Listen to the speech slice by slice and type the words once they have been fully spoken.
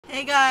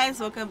Hey guys,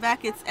 welcome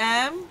back. It's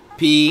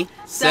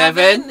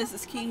P7. This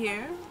is Key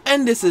here.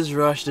 And this is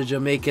Rush the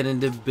Jamaican in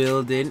the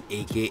building,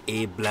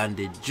 aka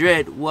Blonded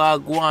Dread.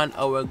 Wagwan,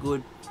 our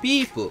good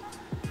people.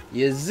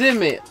 You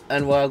ZIMI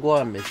and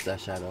Wagwan, Mr.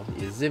 Shadow.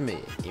 You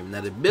ZIMI. Him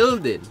not the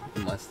building. He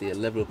must stay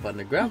level up on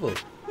the gravel.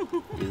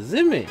 You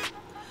ZIMI.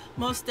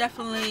 Most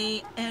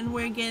definitely. And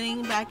we're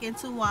getting back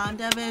into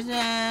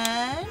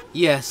WandaVision.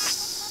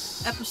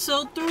 Yes.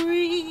 Episode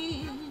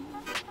 3.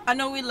 I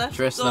know we left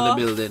Dressed off on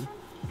the building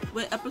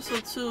with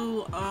episode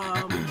 2,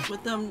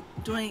 with them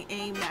doing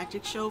a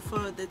magic show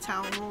for the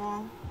town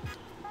hall.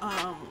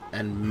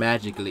 And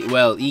magically,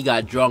 well, he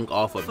got drunk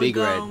off a Big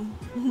Red.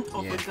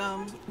 Off of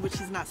gum, which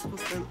he's not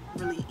supposed to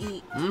really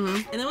eat.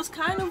 Mm-hmm. And it was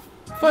kind of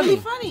Funny. really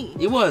funny.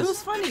 It was. It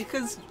was funny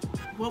because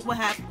what would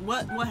happen?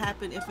 What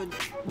happen if a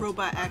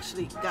robot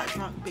actually got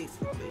drunk,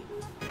 basically?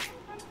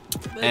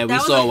 But And we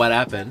saw what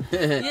happened.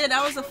 Yeah,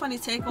 that was a funny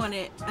take on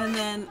it. And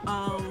then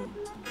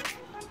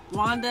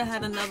Wanda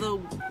had another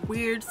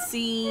weird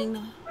scene.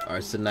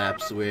 Or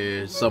synapse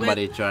where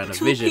somebody trying to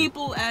two vision. Two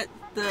people at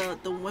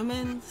the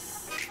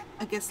women's,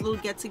 I guess, little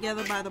get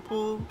together by the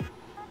pool.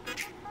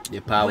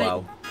 The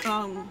powwow.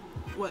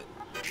 What?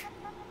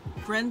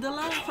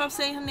 Brendala, if I'm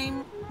saying her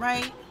name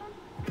right.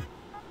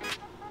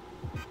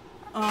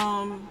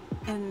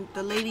 And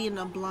the lady in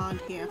the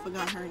blonde hair, I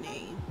forgot her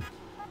name.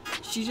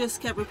 She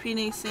just kept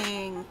repeating,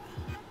 saying,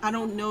 "I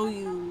don't know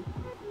you.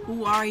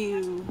 Who are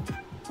you?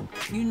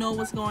 You know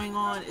what's going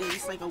on."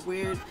 It's like a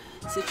weird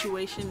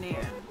situation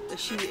there that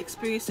she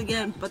experienced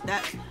again, but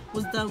that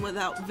was done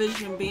without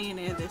Vision being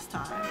there this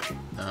time.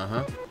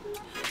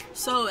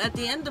 So at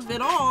the end of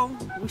it all,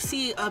 we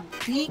see a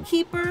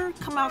beekeeper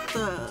come out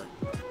the...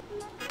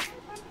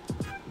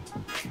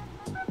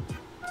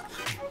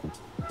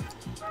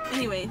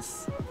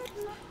 Anyways,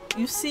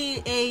 you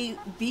see a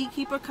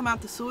beekeeper come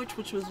out the sewage,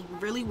 which was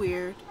really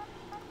weird.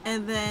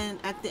 And then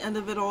at the end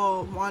of it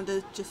all,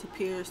 Wanda just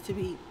appears to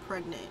be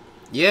pregnant.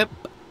 Yep.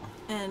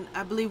 And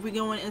I believe we're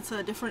going into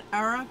a different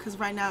era, because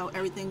right now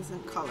everything's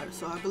in color.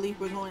 So I believe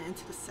we're going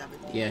into the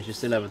 70s. Yeah, she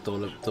still haven't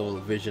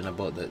told Vision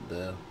about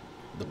the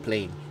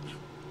plane.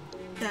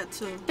 That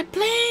too. The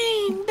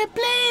plane.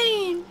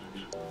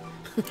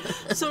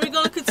 So we're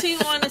going to continue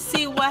on to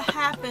see what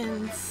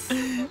happens.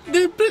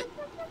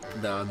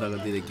 No, I'm not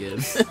gonna do it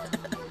again.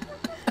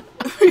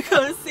 We're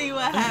going to see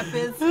what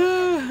happens.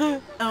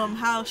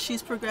 How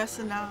she's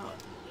progressing out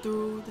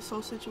through this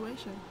whole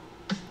situation.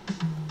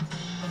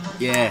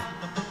 Yeah.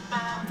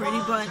 Brady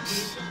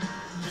Bunch.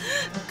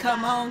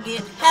 Come on,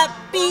 get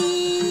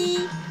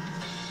happy.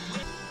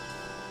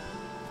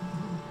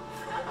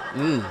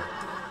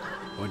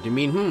 What do you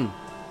mean,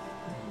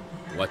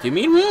 What do you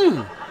mean,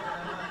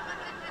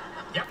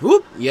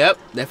 Whoop. Yep,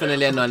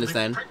 definitely I don't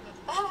understand.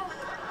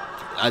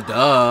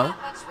 Duh.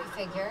 Much we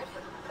figured.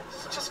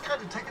 It's just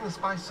kind of taken us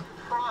by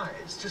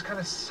surprise. Just kind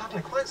of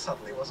suddenly, quite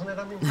suddenly, wasn't it?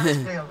 I mean,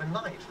 practically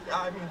overnight.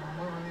 I mean,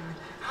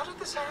 how did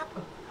this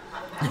happen?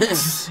 You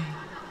see,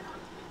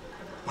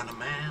 when a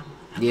man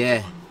and a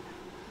woman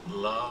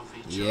love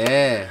each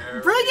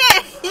other. Bring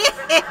it!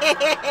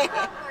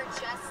 We're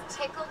just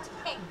tickled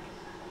pink.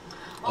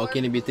 Or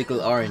can it be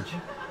tickled orange?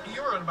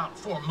 You're at about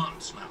 4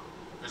 months now.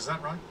 Is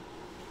that right?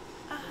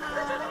 No.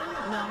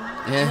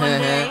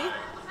 One day.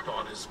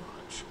 Thought as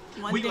much.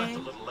 One We day. let the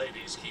little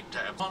ladies keep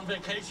tabs on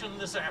vacation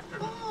this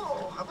afternoon.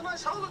 Oh, have a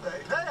nice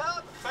holiday. Hey,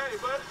 Hey,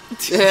 bud.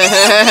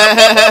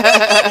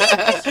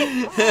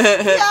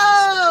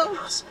 Yo!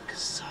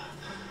 Because,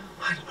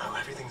 I don't know,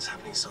 everything's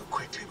happening so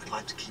quickly. We'd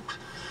like to keep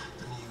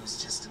the news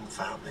just in the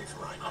family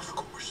for right now. Of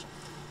course.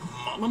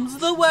 Mum's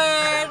the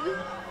word.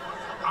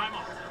 I'm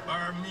off.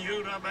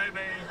 Bermuda,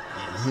 baby.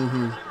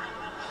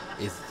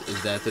 Is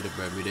that to the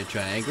Bermuda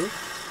Triangle?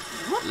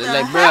 What the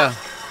Like, heck?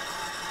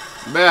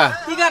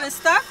 bruh. You got it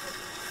stuck?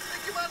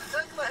 Think you might have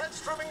taken my head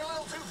strumming a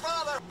little too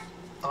far there.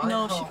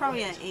 No, I she can't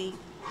probably wait at 8.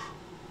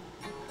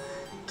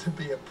 to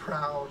be a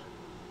proud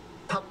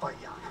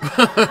papaya.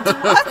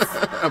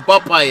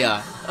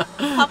 Papaya.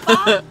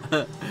 Papa?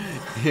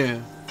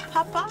 Yeah.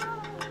 Papa?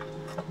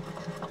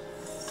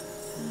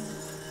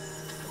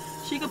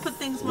 She could put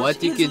things much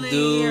What you could do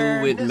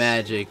easier. with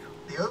magic.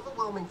 The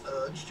overwhelming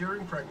urge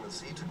during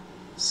pregnancy took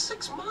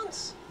 6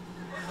 months.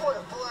 Boy,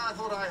 I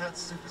thought I had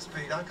super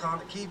speed. I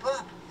can't keep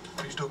up.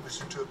 Please don't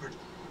misinterpret.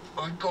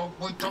 I can't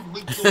wait to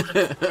meet you.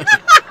 Really?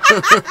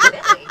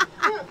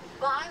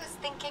 Well, I was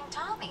thinking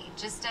Tommy.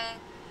 Just a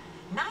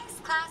nice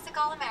classic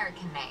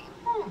all-American name.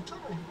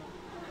 Tommy.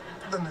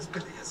 Then there's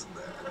Billy, isn't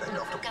there?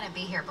 We're gonna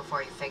be here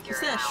before you figure Is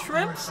it that out.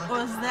 shrimps or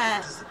is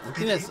that I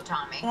think that's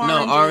Tommy.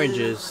 no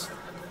oranges.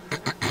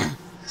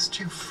 It's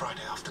due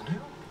Friday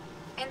afternoon.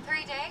 In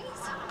 3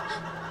 days?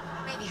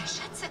 Maybe I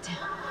should sit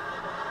down.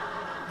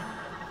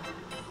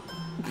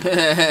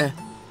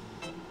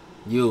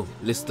 You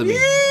listen to me.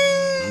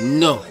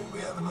 No, I think we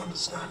have an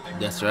understanding.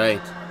 that's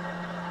right.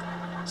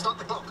 Start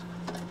the clock.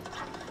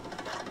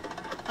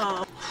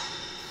 oh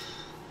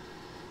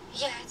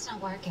Yeah, it's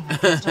not working. I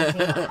just don't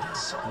feel it.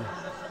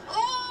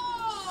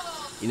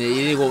 Oh! You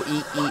need to go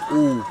eat,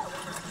 ooh.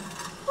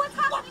 What's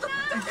happening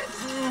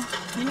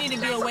now? You need to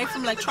be away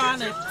from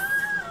electronics.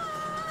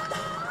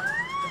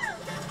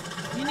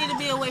 You need to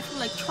be away from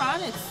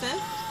electronics,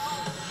 sis.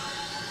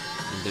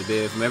 You need to be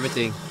away from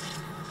everything.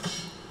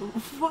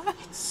 What?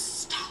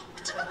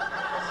 Stopped.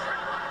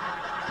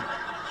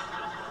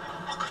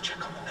 I'll go check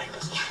on the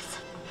neighbors. Yes.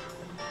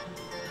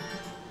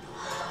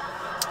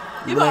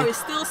 You probably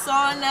still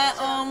saw in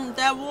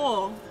that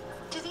wall.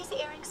 Do these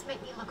earrings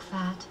make me look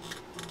fat?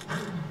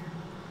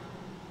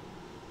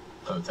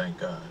 Oh, thank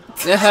God.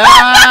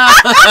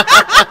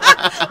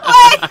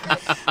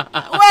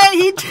 Wait,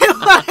 he did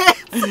what?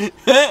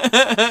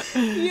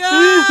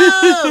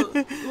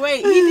 Yo!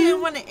 Wait, he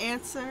didn't want to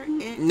answer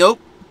it. Nope.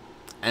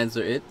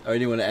 Answer it. Or do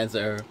you want to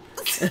answer her?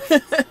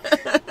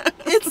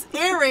 It's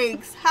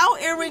earrings. How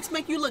earrings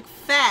make you look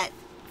fat?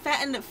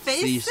 Fat in the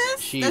face,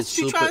 sis? She That's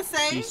is what you trying to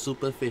say? She's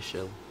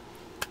superficial.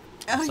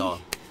 That's all.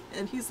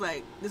 And he's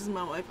like, this is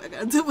my wife. I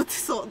gotta deal with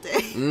this all day.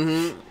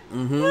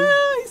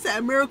 Mm-hmm. He said,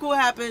 a miracle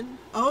happened.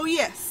 Oh,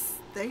 yes.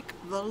 Thank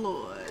the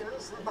Lord.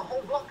 Yes, the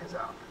whole block is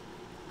out.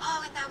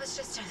 Oh, and that was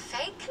just a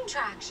fake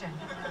contraction.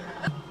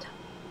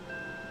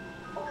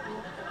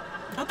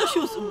 I thought she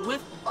was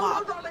with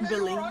Bob,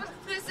 Billy.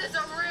 This is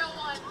a real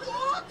one.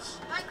 What?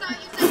 I thought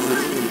you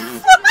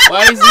said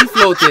Why is he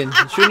floating?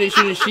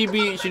 Shouldn't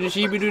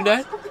she be doing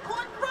that?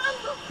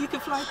 He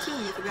could fly too,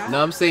 you forgot?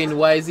 No, I'm saying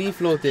why is he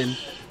floating?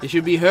 It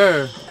should be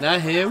her,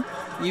 not him.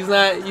 He's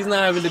not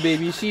having the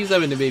baby, she's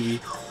having the baby.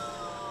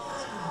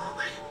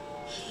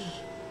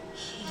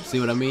 See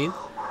what I mean?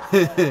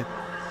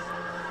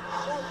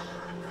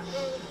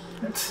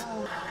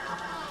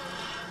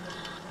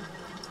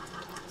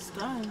 It's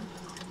done.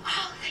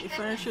 Your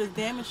furniture is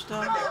damaged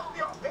though.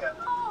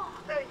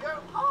 There you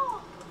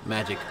go.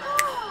 Magic.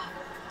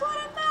 what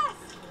a mess.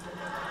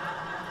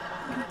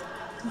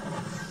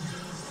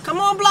 Come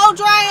on, blow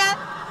dryer.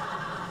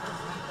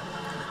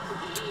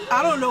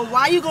 I don't know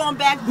why you going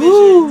back, Vision.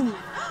 Woo!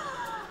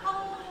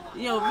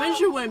 Yo,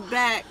 Vision went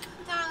back.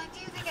 Darling, do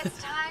you think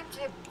it's time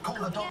to... Call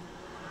the dog.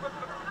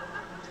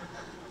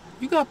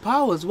 You got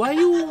powers. Why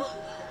you?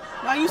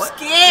 Why you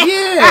scared?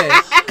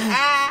 Yeah.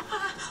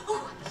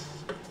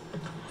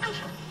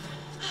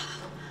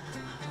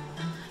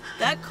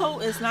 That coat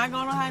is not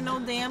gonna hide no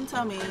damn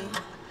tummy.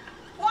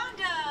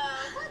 Wanda,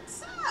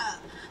 what's up?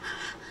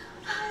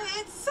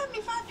 It's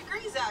 75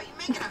 degrees out. You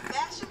making a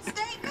fashion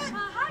statement?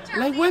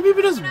 Like why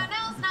people just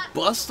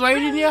bust right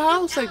in your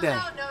house like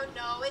that?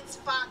 No. It's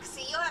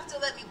Foxy. You'll have to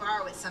let me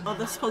borrow it Oh, sometime.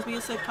 this is supposed to be a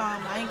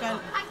sitcom. I ain't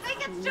got I think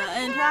it's just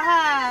nothing to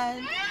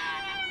hide.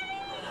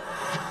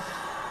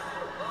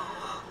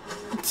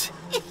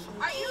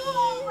 Are you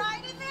all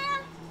right in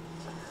there?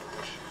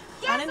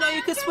 I didn't know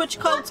you could switch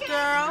coats,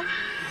 girl.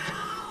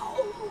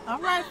 All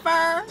right,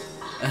 Fur.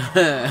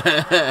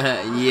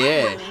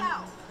 Yeah.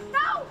 How?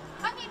 No!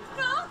 I mean,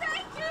 no,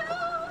 thank you!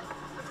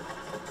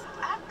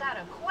 I've got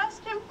a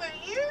question for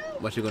you.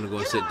 But you're gonna go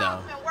You sit know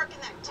down. I've been working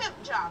that temp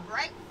job,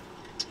 right?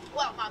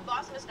 Well, my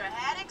boss, Mr.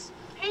 Haddix,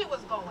 he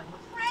was going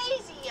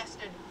crazy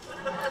yesterday.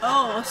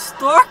 Oh, a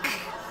stork?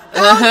 Me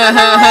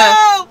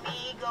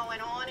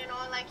going on and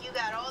on like you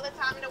got all the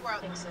time in the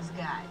world. Haddix has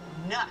got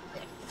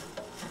nothing.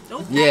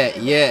 Nope.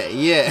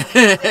 Yeah.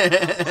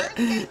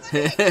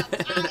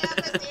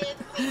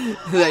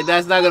 Like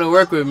that's not gonna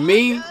work with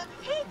me. He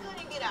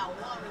couldn't get out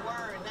one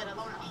word, let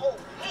alone a whole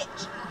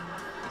pitch.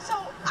 So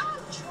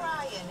I'm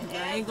trying.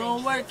 That ain't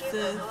gonna work,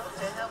 sis.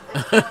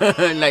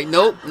 Like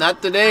nope,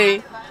 not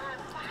today.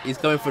 He's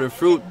coming for the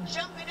fruit.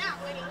 Jumping out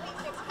when he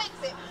least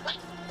expects it. Like,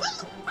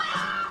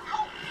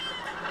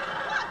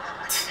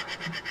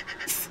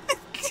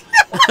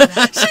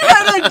 She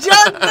heard the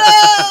jungle.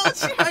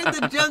 She heard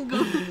the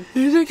jungle.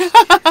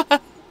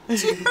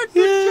 She heard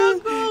the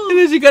jungle. And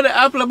then she got an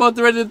apple about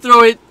to ready to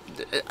throw it.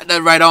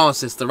 That right on,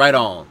 sister. Right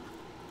on.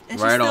 And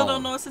she Right still on.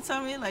 don't know what's the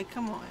tummy? Like,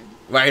 come on.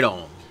 Right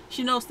on.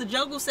 She knows the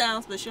jungle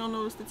sounds, but she don't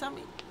know what's the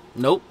tummy.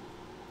 Nope.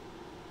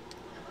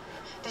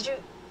 Did you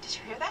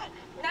hear that?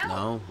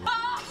 No.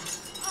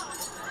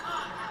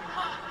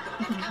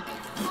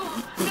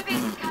 The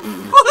baby's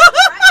coming.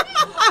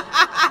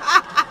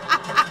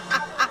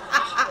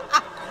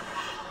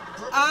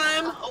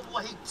 I'm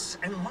Awaits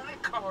and my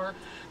car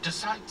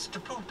decides to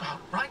poop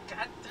out right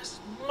at this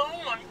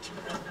moment.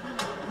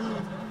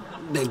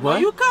 Like where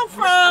what? you come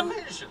from?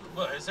 Vision.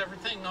 Well, is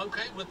everything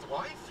okay with the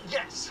wife?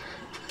 Yes.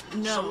 So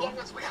No. long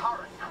as we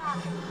hurry.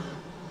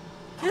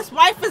 His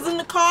wife is in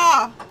the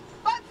car.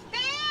 But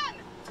Stan,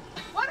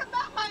 what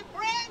about my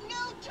brand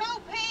new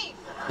two-piece?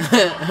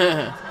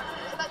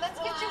 Let's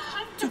get you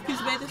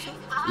Two-piece bathing suit.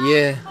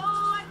 Yeah.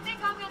 Oh, I think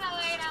I'm gonna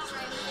lay down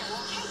right here.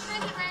 Hey,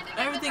 Brandon, get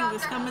the Everything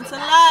is doctor. coming to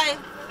life.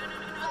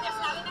 No, there's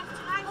not enough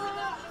time for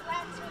that.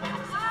 Relax.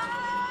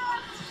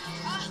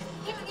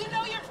 You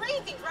know you're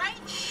breathing, right?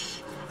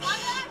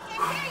 Wanda, I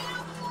can hear you.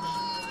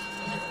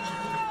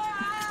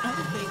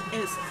 Everything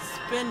is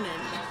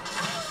spinning.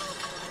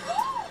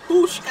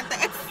 Ooh, she got the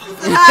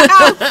exorcist in her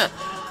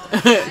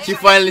house. She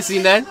finally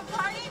seen that? The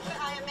party, but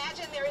I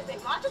imagine there is a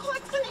logical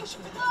explanation.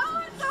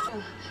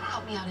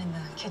 Help me out in the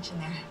kitchen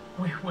there.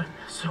 We went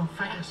so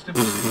fast, it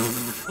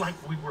was like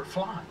we were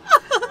flying.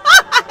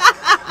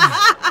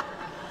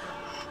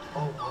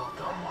 all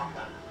done,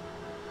 Wanda.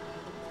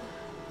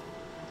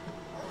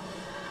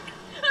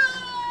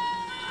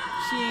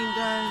 She ain't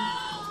done.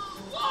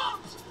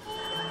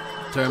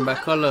 Turn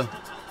back color.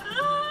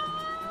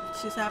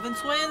 She's having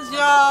twins,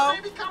 y'all.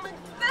 Baby coming.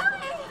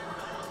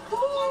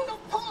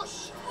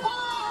 Push.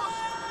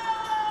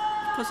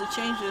 Supposed to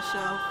change this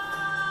show.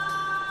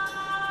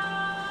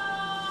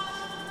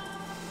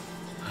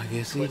 I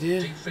guess he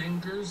did. 20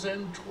 fingers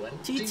and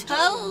 20 toes.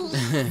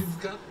 toes.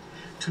 You've got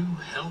 2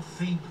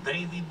 healthy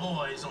baby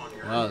boys on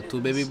your Wow, hands.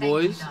 2 baby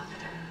boys.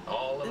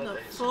 All of In a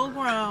it. full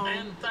grown.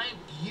 And thank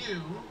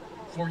you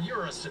for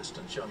your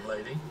assistance, young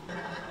lady.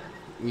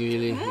 You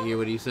really hear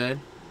what he said?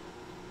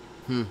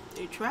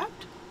 They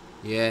trapped?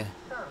 Yeah.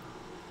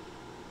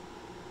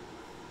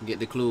 Get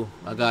the clue.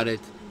 I got it.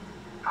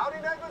 Howdy,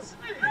 neighbors.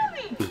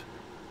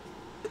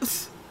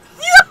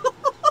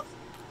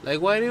 Like,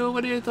 why are they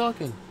over there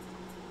talking?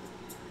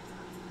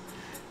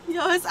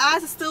 Yo, his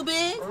eyes are still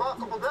big.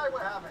 Remarkable day we're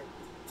having.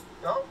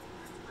 No?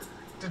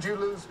 Did you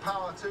lose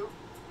power too?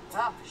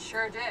 Oh,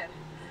 sure did.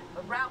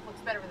 But Ralph looks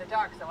better in the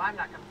dark, so I'm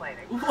not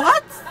complaining.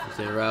 What?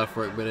 Say Ralph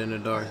work better in the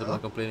dark, so I'm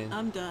not complaining.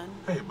 I'm done.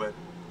 Hey, but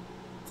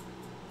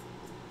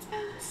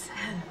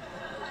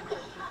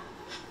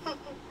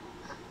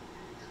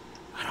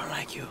I don't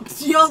like you.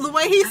 Yo, the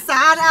way he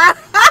side eye.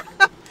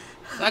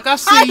 Like, I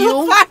see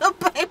you.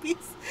 Babies.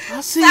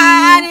 I see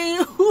Siding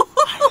you. you.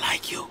 I don't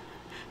like you.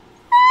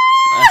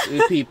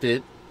 We peeped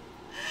it.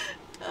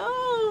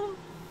 Oh.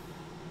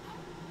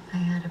 I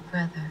had a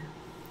brother.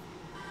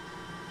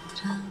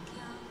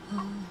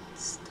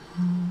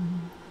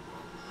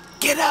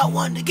 Get out,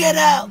 Wanda, get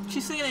out.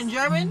 She's singing in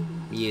German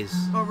Yes.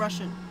 or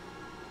Russian?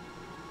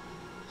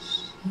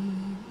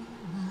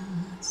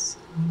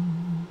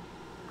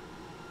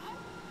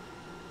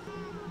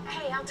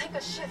 Hey, I'll take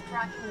a shift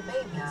rocking the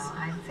babies. No,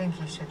 I think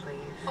you should leave.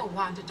 Oh,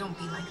 Wanda, don't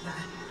be like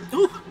that.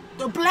 Ooh,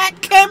 the black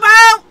came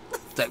out.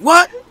 It's like,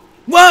 what?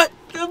 What?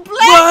 The black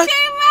What?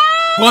 came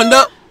out.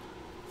 Wanda.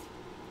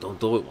 Don't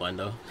do it,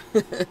 Wanda.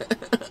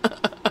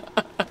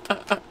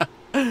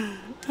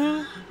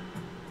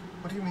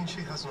 What do you mean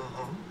she has no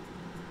home?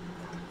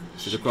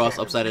 See the cross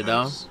upside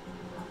down?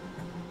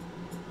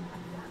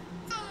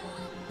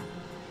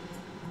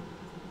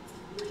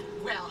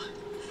 Well,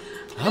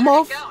 I'm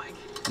off. going.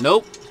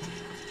 Nope.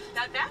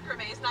 That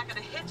macrame is not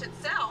going to hitch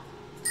itself.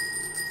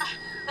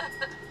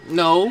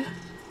 No.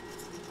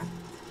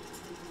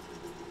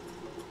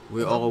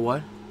 We're all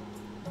what?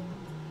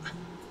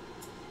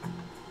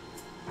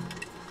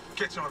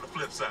 Catch you on the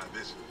flip side,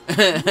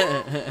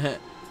 bitch.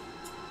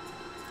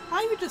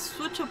 How you just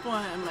switch up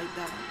on him like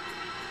that?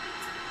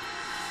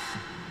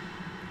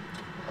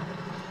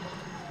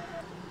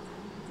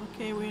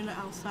 Okay, we're in the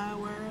outside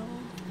world.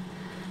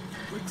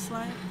 Looks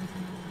like.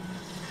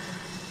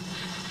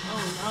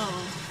 Oh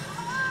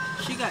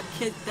no. She got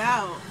kicked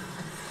out.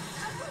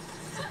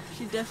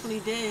 She definitely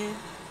did.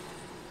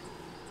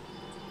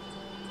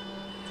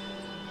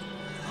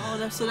 Oh,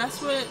 that's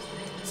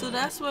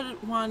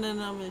what Wanda and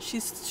them is.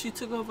 She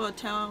took over a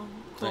town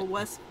called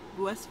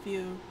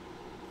Westview,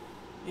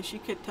 and she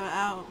kicked her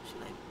out. She's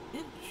like,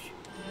 bitch.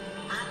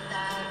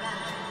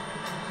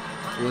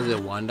 Was it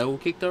Wanda who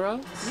kicked her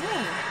out?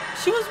 Yeah,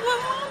 she was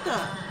with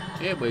Wanda.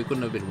 Yeah, but it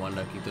couldn't have been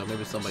Wanda who kicked her out.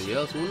 Maybe somebody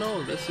else. Who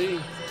knows? Let's see.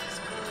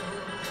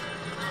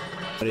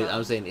 But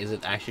I'm saying, is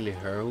it actually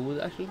her who was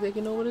actually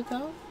taking over the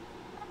town?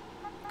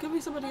 Could be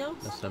somebody else.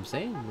 That's what I'm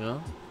saying, you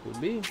know? Could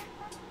be.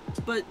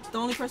 But the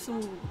only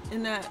person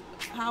in that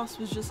house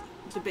was just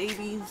the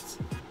babies,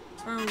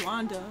 her and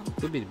Wanda.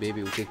 Could be the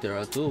baby who kicked her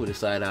out too with a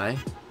side eye.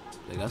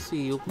 Like, I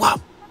see you.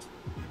 Wow!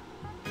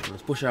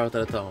 Let's push her out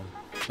of the town.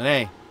 But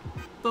hey.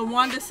 But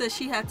Wanda said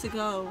she had to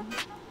go.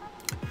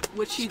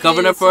 Which she did.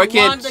 Covering up for her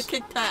kids. Wanda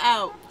kicked her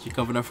out. She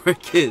covering up for her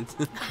kids.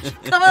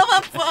 Covering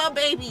up for her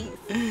babies.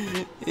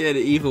 Yeah, the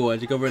evil one.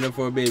 She covering up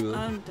for her baby.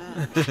 I'm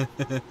done.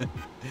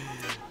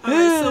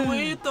 Alright, so what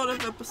do you thought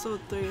of episode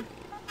 3?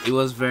 It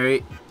was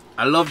very...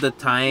 I love the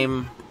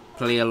time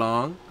play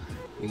along.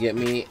 You get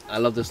me? I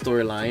love the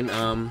storyline.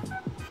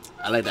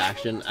 I like the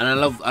action, and I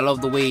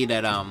love the way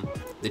that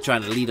they're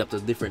trying to lead up to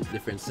different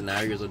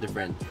scenarios or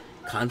different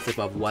concept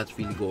of what's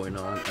really going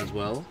on as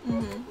well.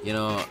 Mm-hmm. You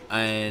know,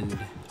 and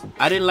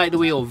I didn't like the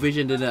way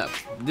Vision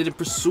didn't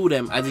pursue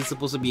them as he's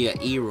supposed to be a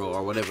hero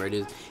or whatever it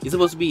is. He's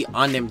supposed to be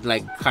on them,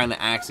 like kind of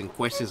asking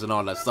questions and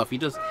all that stuff. He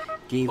just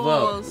gave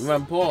up.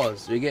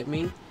 Pause. You get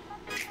me?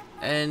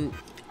 And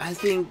I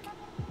think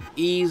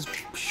he's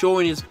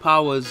showing his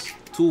powers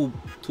too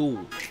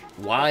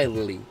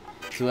wildly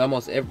to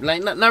almost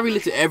not really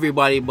to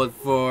everybody, but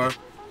for,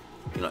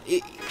 you know,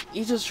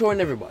 he's just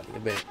showing everybody a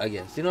bit, I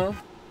guess, you know.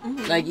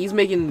 Mm-hmm. Like he's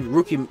making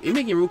rookie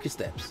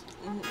steps.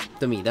 Mm-hmm.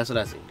 To me, that's what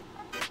I see.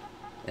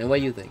 And what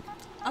do you think?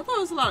 I thought there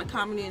was a lot of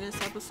comedy in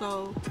this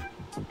episode.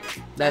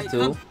 That Like,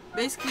 too.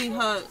 Basically,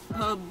 her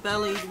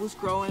belly was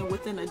growing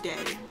within a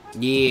day.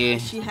 Yeah.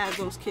 She had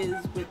those kids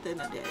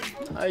within a day.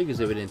 Oh, you can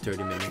say within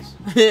 30 minutes.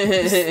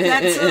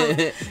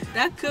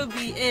 That could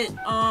be it.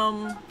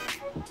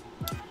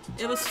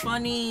 It was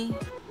funny.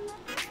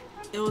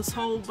 It was a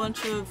whole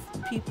bunch of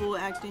people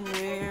acting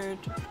weird.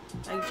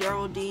 like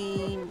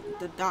Geraldine,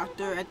 the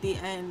doctor at the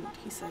end,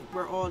 he's like,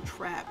 we're all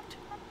trapped.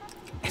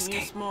 In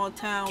your small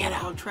town, we're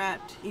all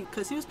trapped.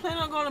 Because he was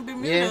planning on going to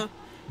Bermuda. Yeah.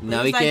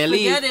 Now he like, can't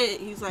leave. Forget it.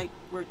 He's like,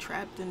 we're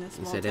trapped in this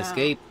small town. He said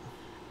escape.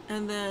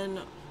 And then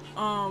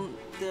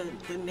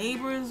the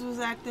neighbors was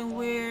acting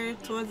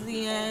weird towards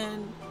the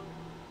end.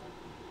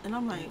 And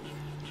I'm like,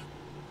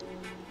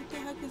 what the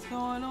heck is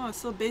going on?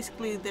 So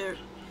basically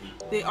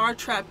they are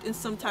trapped in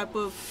some type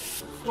of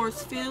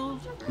force field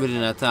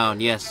Within a town,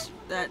 yes.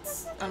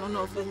 that's, I don't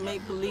know if it's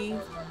make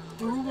believe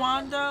through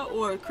Wanda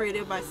or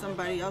created by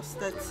somebody else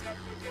that's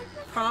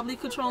probably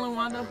controlling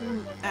Wanda,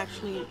 who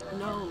actually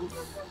knows,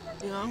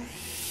 you know?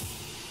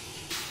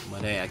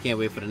 But hey, I can't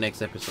wait for the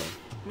next episode.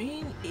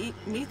 Me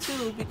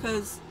too,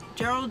 because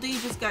Geraldine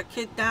just got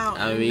kicked out.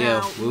 I and mean, yeah,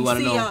 now we want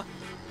to know. a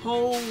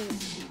whole,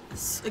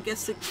 I guess,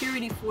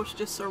 security force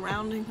just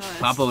surrounding her.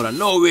 Pop out of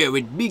nowhere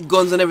with big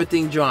guns and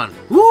everything, John.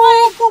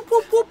 Whoop, whoop,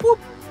 whoop, whoop, whoop.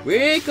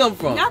 Where it come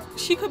from?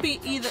 She could be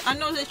either. I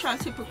know they're trying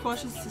to take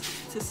precautions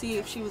to see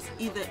if she was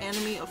either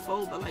enemy or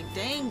foe, but like,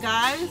 dang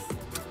guys,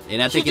 You're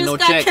not she taking just no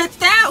got check.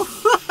 kicked out.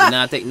 You're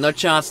not taking no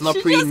chance, no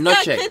She pre, just no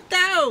got check. kicked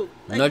out.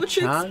 Like, No what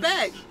chance. you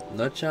expect?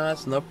 No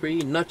chance, no pre,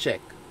 no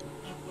check.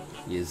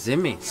 You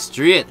ZIMI,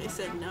 straight. They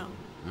said no.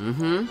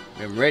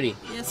 I'm ready.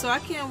 Yeah, so I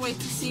can't wait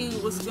to see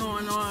what's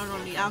going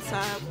on the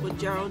outside with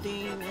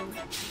Geraldine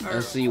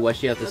And see what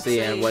she have to say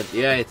and what,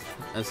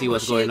 and see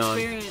what's going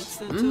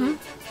on.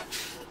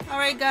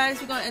 Alright guys,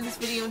 we're going to end this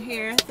video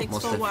here. Thanks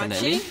Most for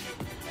definitely. watching.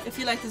 If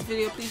you like this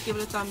video, please give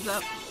it a thumbs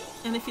up.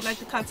 And if you like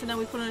the content that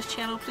we put on this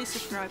channel, please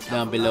subscribe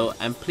Down below.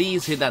 And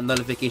please hit that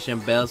notification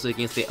bell so you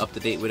can stay up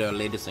to date with our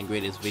latest and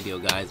greatest video,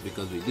 guys,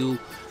 because we do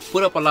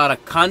put up a lot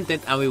of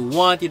content and we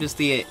want you to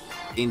stay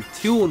in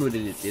tune with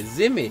it. You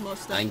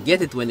ZIMI and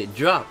get it when it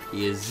drops.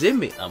 You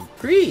ZIMI and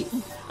pre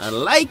and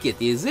like it.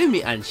 You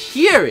ZIMI and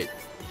share it.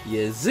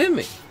 You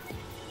ZIMI.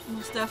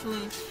 Most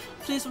definitely.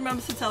 Please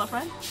remember to tell a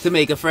friend. To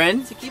make a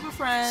friend. To keep a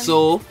friend.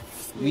 So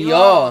we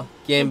all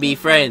can be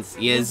friends.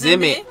 You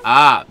ZIMI.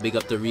 Big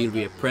up the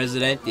real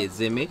president. You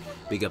ZIMI.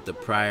 Big up the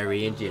prior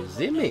range. You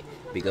ZIMI.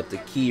 Big up the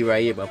key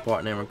right here, my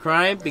partner in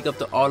crime. Big up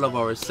to all of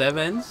our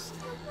sevens.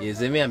 You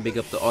ZIMI. And big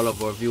up to all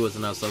of our viewers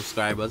and our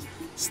subscribers.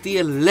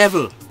 Stay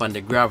level on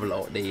the gravel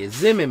out there. You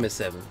ZIMI, my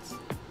sevens.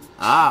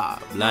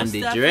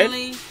 Blondie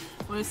Dread.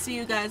 We'll see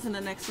you guys in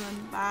the next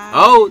one.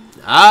 Bye.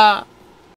 Out.